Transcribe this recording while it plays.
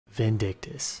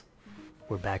Vindictus.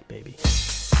 We're back, baby.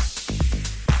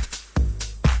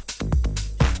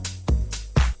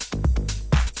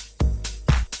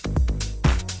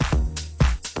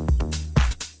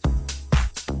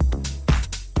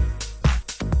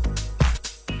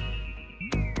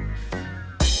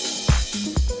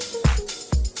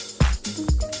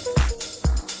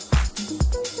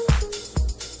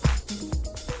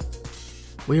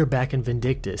 We are back in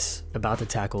Vindictus, about to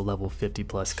tackle level 50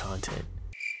 plus content.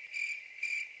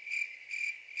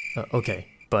 Okay,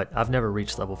 but I've never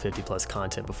reached level 50 plus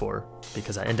content before,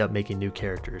 because I end up making new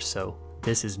characters, so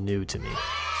this is new to me.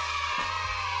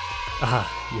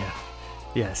 Yeah.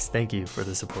 Yes, thank you for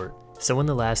the support. So in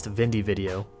the last Vindy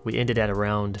video, we ended at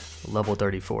around level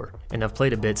 34, and I've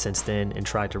played a bit since then and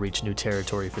tried to reach new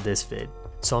territory for this vid.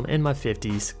 So I'm in my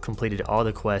 50s, completed all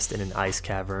the quests in an ice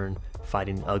cavern,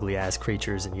 fighting ugly ass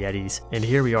creatures and yetis, and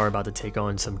here we are about to take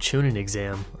on some tuning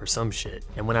exam or some shit.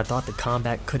 And when I thought the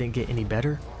combat couldn't get any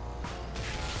better,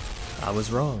 I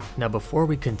was wrong. Now before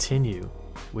we continue,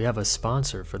 we have a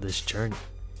sponsor for this journey.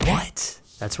 What?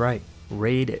 That's right.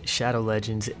 Raid Shadow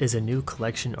Legends is a new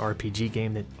collection RPG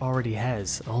game that already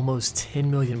has almost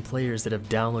 10 million players that have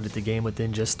downloaded the game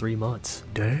within just 3 months.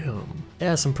 Damn. It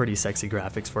has some pretty sexy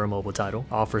graphics for a mobile title,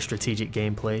 offers strategic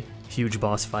gameplay, huge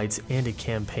boss fights, and a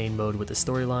campaign mode with a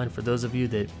storyline for those of you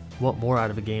that want more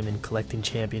out of a game than collecting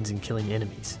champions and killing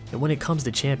enemies. And when it comes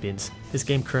to champions, this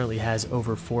game currently has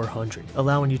over 400,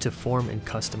 allowing you to form and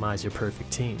customize your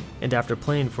perfect team. And after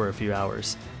playing for a few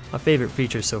hours, my favorite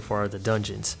features so far are the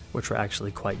dungeons, which were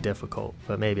actually quite difficult,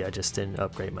 but maybe I just didn't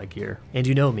upgrade my gear. And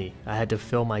you know me, I had to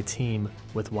fill my team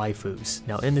with waifus.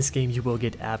 Now in this game you will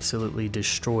get absolutely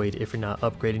destroyed if you're not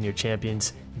upgrading your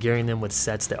champions, gearing them with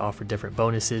sets that offer different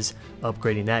bonuses,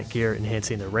 upgrading that gear,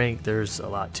 enhancing their rank. There's a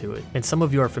lot to it. And some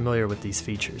of you are familiar with these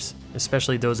features,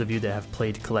 especially those of you that have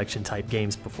played collection type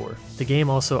games before. The game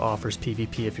also offers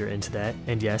PvP if you're into that,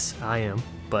 and yes, I am.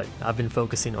 But I've been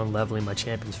focusing on leveling my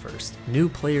champions first. New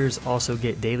players also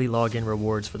get daily login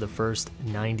rewards for the first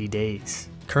 90 days.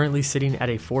 Currently sitting at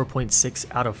a 4.6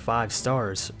 out of 5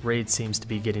 stars, Raid seems to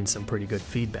be getting some pretty good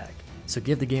feedback. So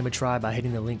give the game a try by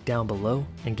hitting the link down below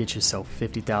and get yourself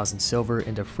 50,000 silver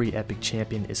and a free epic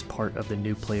champion as part of the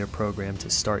new player program to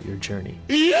start your journey.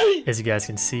 As you guys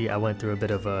can see, I went through a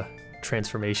bit of a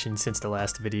transformation since the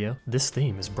last video. This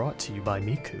theme is brought to you by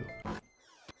Milky.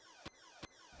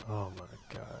 Oh my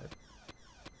god.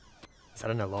 Is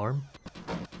that an alarm?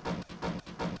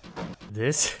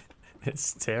 This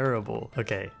is terrible.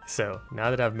 Okay, so now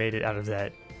that I've made it out of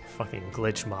that fucking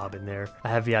glitch mob in there, I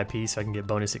have VIP so I can get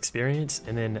bonus experience,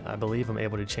 and then I believe I'm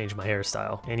able to change my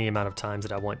hairstyle any amount of times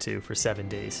that I want to for 7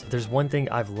 days. There's one thing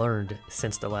I've learned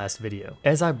since the last video.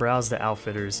 As I browse the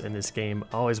outfitters in this game,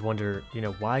 I always wonder, you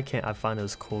know, why can't I find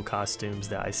those cool costumes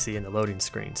that I see in the loading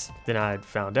screens? Then I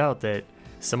found out that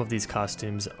some of these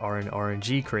costumes are in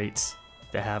RNG crates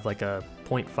that have like a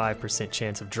 0.5%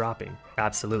 chance of dropping.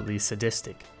 Absolutely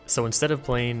sadistic. So instead of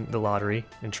playing the lottery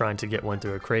and trying to get one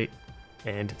through a crate,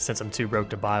 and since I'm too broke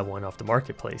to buy one off the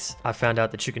marketplace, I found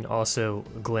out that you can also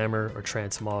glamour or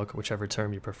transmog, whichever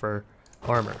term you prefer,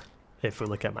 armor. If we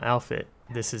look at my outfit,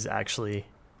 this is actually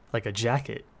like a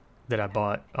jacket that I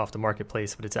bought off the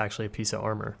marketplace, but it's actually a piece of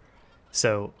armor.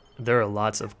 So there are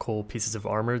lots of cool pieces of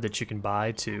armor that you can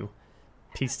buy to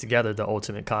piece together the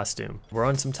ultimate costume. We're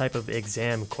on some type of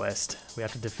exam quest. We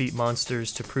have to defeat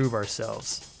monsters to prove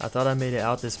ourselves. I thought I made it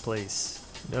out this place.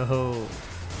 No.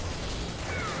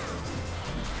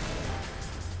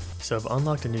 So I've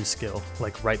unlocked a new skill,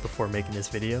 like right before making this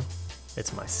video.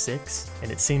 It's my 6, and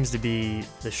it seems to be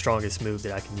the strongest move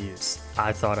that I can use.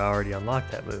 I thought I already unlocked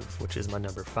that move, which is my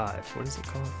number 5. What is it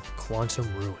called?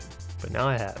 Quantum Ruin. But now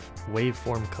I have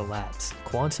Waveform Collapse.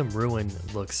 Quantum Ruin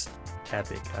looks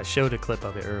epic. I showed a clip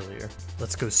of it earlier.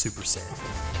 Let's go Super Saiyan.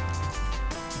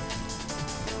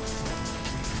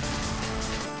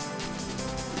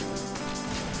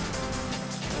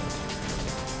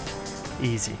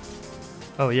 Easy.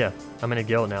 Oh yeah, I'm in a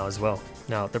guild now as well.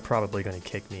 Now, they're probably going to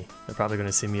kick me. They're probably going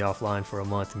to see me offline for a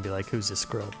month and be like, who's this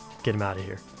scrub? Get him out of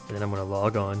here. And then I'm going to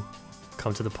log on,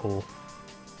 come to the pool,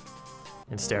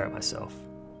 and stare at myself.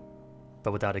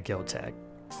 But without a guild tag.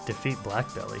 Defeat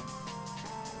Blackbelly.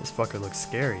 This fucker looks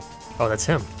scary. Oh, that's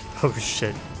him. Oh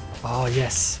shit. Oh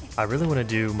yes. I really want to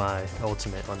do my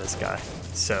ultimate on this guy.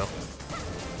 So,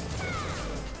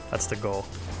 that's the goal.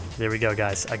 There we go,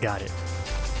 guys. I got it.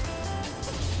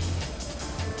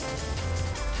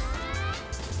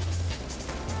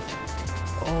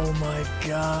 Oh my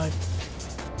god.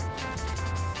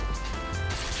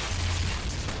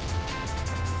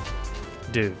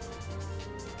 Dude.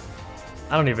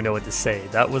 I don't even know what to say.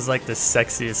 That was like the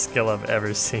sexiest skill I've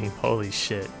ever seen. Holy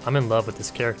shit. I'm in love with this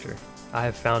character. I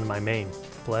have found my main.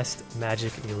 Blessed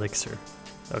Magic Elixir.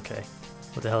 Okay.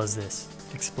 What the hell is this?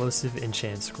 Explosive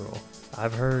Enchant Scroll.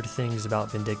 I've heard things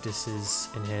about Vindictus's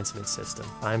enhancement system.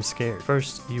 I'm scared.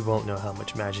 First, you won't know how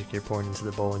much magic you're pouring into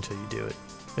the bowl until you do it.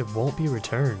 It won't be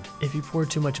returned. If you pour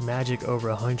too much magic over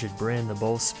 100 breh, the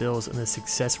bowl spills and the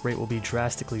success rate will be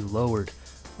drastically lowered.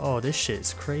 Oh, this shit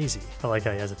is crazy. I like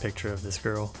how he has a picture of this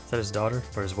girl. Is that his daughter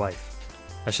or his wife?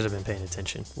 I should have been paying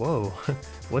attention. Whoa,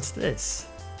 what's this?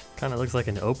 Kinda looks like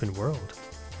an open world.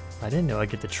 I didn't know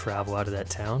I'd get to travel out of that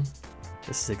town.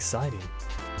 This is exciting.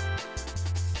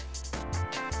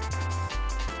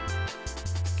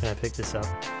 Can I pick this up?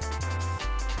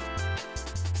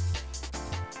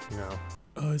 No.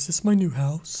 Is this my new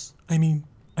house? I mean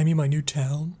my new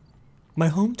town? My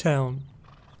hometown.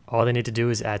 All they need to do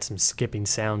is add some skipping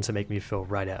sound to make me feel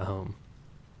right at home.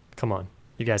 Come on,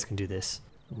 you guys can do this.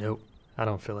 Nope, I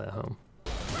don't feel at home.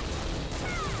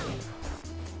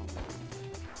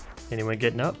 Anyone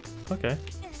getting up? Okay.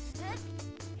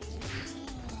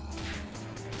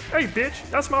 Hey bitch,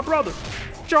 that's my brother.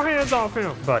 Get your hands off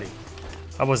him. Buddy,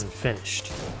 I wasn't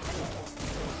finished.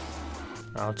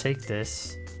 I'll take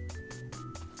this,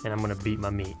 and I'm gonna beat my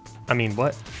meat. I mean,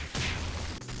 what?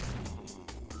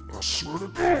 I swear to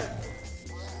God.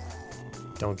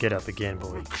 Don't get up again,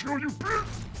 boy. I'll kill you, bitch.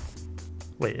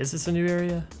 Wait, is this a new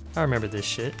area? I remember this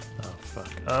shit. Oh, fuck.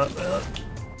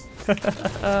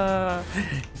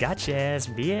 Gotcha ass,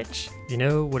 bitch. You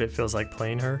know what it feels like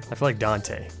playing her? I feel like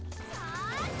Dante.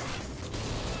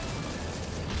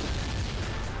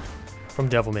 From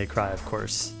Devil May Cry, of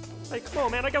course. Hey, come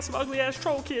on, man. I got some ugly ass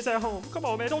troll kids at home. Come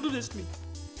on, man. Don't do this to me.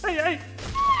 Hey, hey.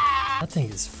 That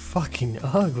thing is fucking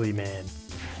ugly, man.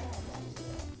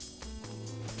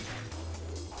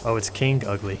 Oh, it's King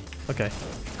Ugly. Okay.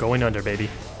 Going under, baby.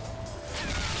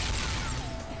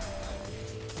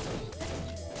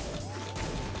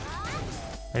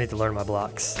 I need to learn my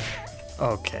blocks.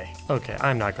 Okay. Okay,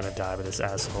 I'm not gonna die by this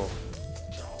asshole.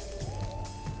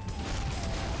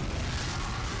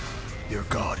 Your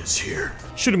god is here.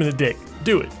 Shoot him in the dick.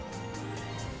 Do it.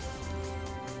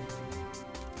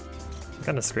 What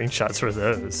kind of screenshots were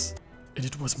those? And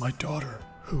it was my daughter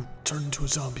who turned into a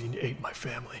zombie and ate my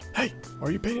family. Hey,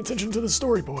 are you paying attention to the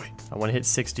story, boy? I want to hit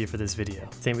 60 for this video.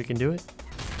 Think we can do it?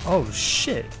 Oh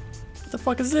shit. What the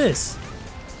fuck is this?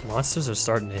 Monsters are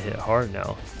starting to hit hard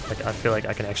now. Like, I feel like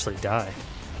I can actually die.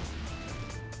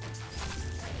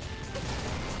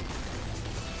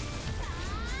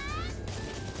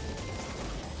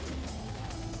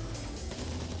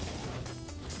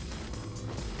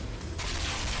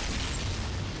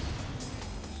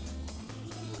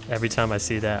 Every time I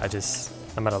see that,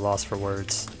 I'm at a loss for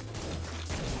words.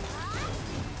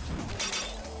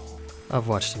 I've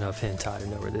watched enough hentai to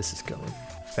know where this is going.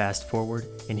 Fast forward,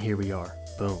 and here we are.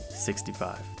 Boom,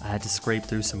 65. I had to scrape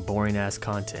through some boring ass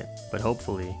content, but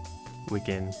hopefully we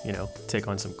can, you know, take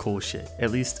on some cool shit,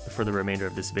 at least for the remainder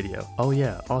of this video. Oh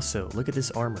yeah, also, look at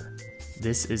this armor.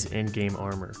 This is in-game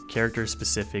armor, character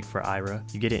specific for Eira.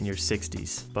 You get it in your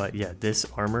 60s, but yeah, this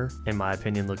armor, in my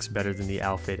opinion, looks better than the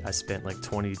outfit I spent like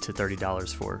 $20 to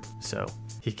 $30 for, so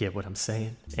you get what I'm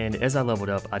saying. And as I leveled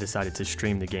up, I decided to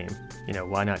stream the game. You know,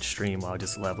 why not stream while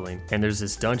just leveling? And there's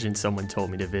this dungeon someone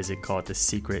told me to visit called the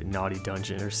Secret Naughty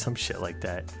Dungeon or some shit like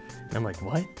that. And I'm like,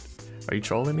 what? Are you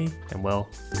trolling me? And well,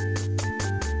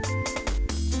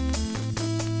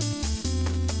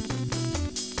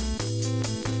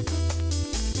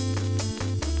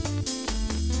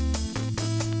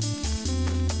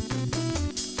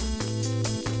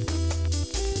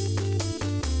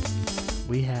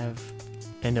 we have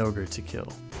an ogre to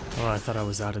kill. Oh, I thought I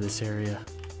was out of this area.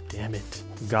 Damn it.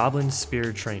 Goblin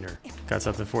Spear Trainer. Got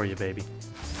something for you, baby.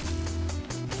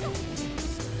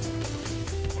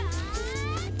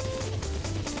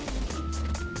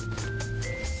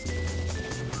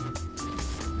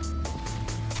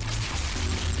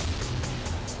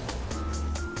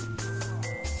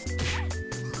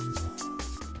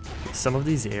 Some of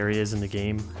these areas in the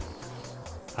game,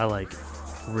 I like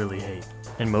really hate.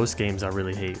 In most games I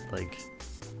really hate, like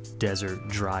desert,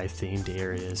 dry themed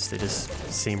areas. They just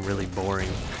seem really boring.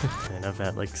 And I've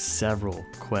had like several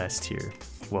quests here.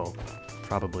 Well,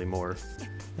 probably more.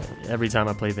 Every time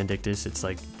I play Vindictus, it's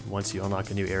like once you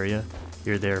unlock a new area,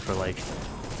 you're there for like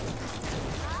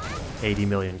 80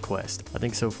 million quests. I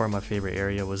think so far my favorite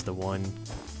area was the one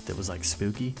that was like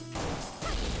spooky.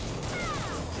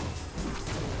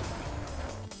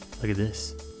 Look at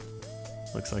this.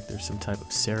 Looks like there's some type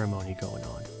of ceremony going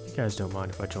on. You guys don't mind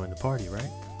if I join the party, right?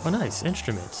 Oh nice,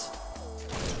 instruments.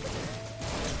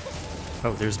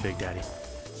 Oh, there's Big Daddy.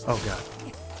 Oh god.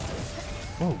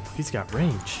 Whoa, he's got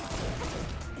range.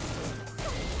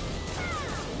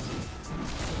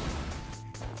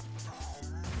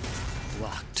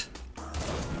 Locked.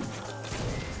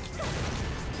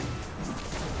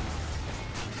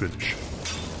 Finish.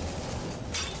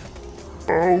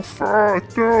 Oh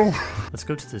fuck, no! Let's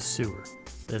go to the sewer.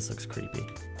 This looks creepy.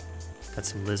 Got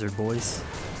some lizard boys.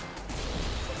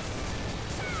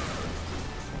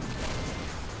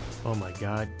 Oh my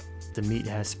god, the meat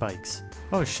has spikes.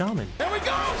 Oh, shaman. Here we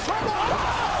go!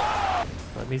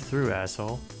 Let me through,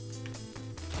 asshole.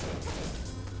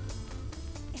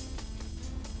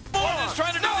 He's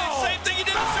trying to do the same thing he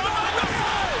did with Shaman.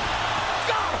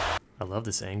 I love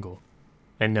this angle.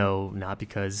 And no, not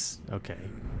because, okay.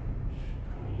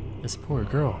 This poor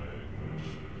girl.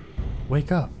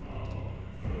 Wake up.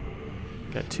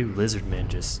 Got two lizard men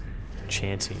just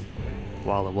chanting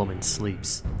while a woman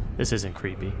sleeps. This isn't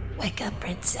creepy. Wake up,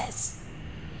 princess.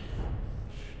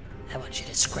 I want you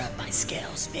to scrub my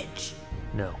scales, bitch.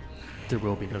 No, there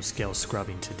will be no scale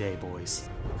scrubbing today, boys.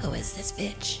 Who is this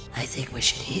bitch? I think we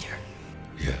should eat her.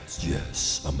 Yes,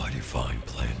 yes, a mighty fine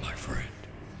plan, my friend.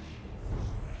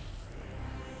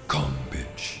 Come,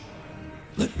 bitch.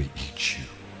 Let me eat you.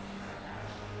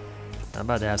 I'm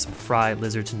about to have some fried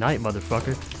lizard tonight,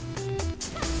 motherfucker.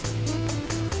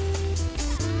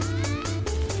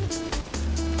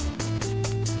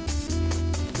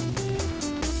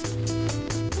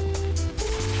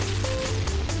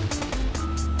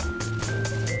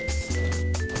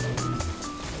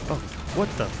 Oh, what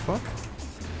the fuck?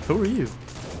 Who are you?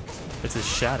 It's his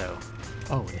shadow.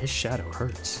 Oh, and his shadow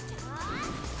hurts.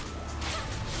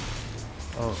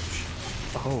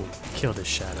 Oh, kill this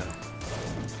shadow.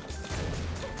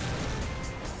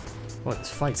 Oh, this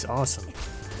fight's awesome.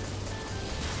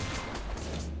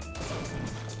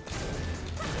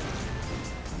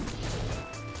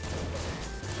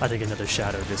 I think another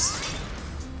shadow just...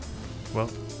 well,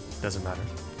 doesn't matter.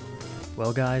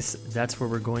 Well guys, that's where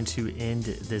we're going to end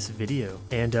this video.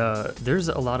 And there's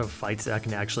a lot of fights that I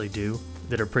can actually do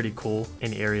that are pretty cool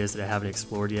in areas that I haven't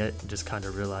explored yet. Just kind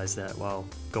of realized that while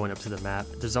going up to the map.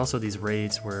 There's also these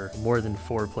raids where more than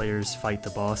 4 players fight the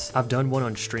boss. I've done one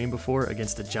on stream before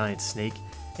against a giant snake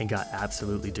and got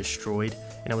absolutely destroyed.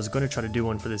 And I was going to try to do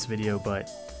one for this video, but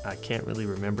I can't really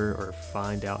remember or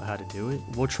find out how to do it.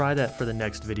 We'll try that for the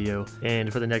next video,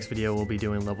 and for the next video we'll be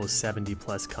doing level 70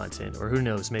 plus content, or who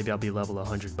knows, maybe I'll be level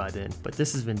 100 by then. But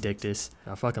this is Vindictus.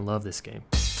 I fucking love this game.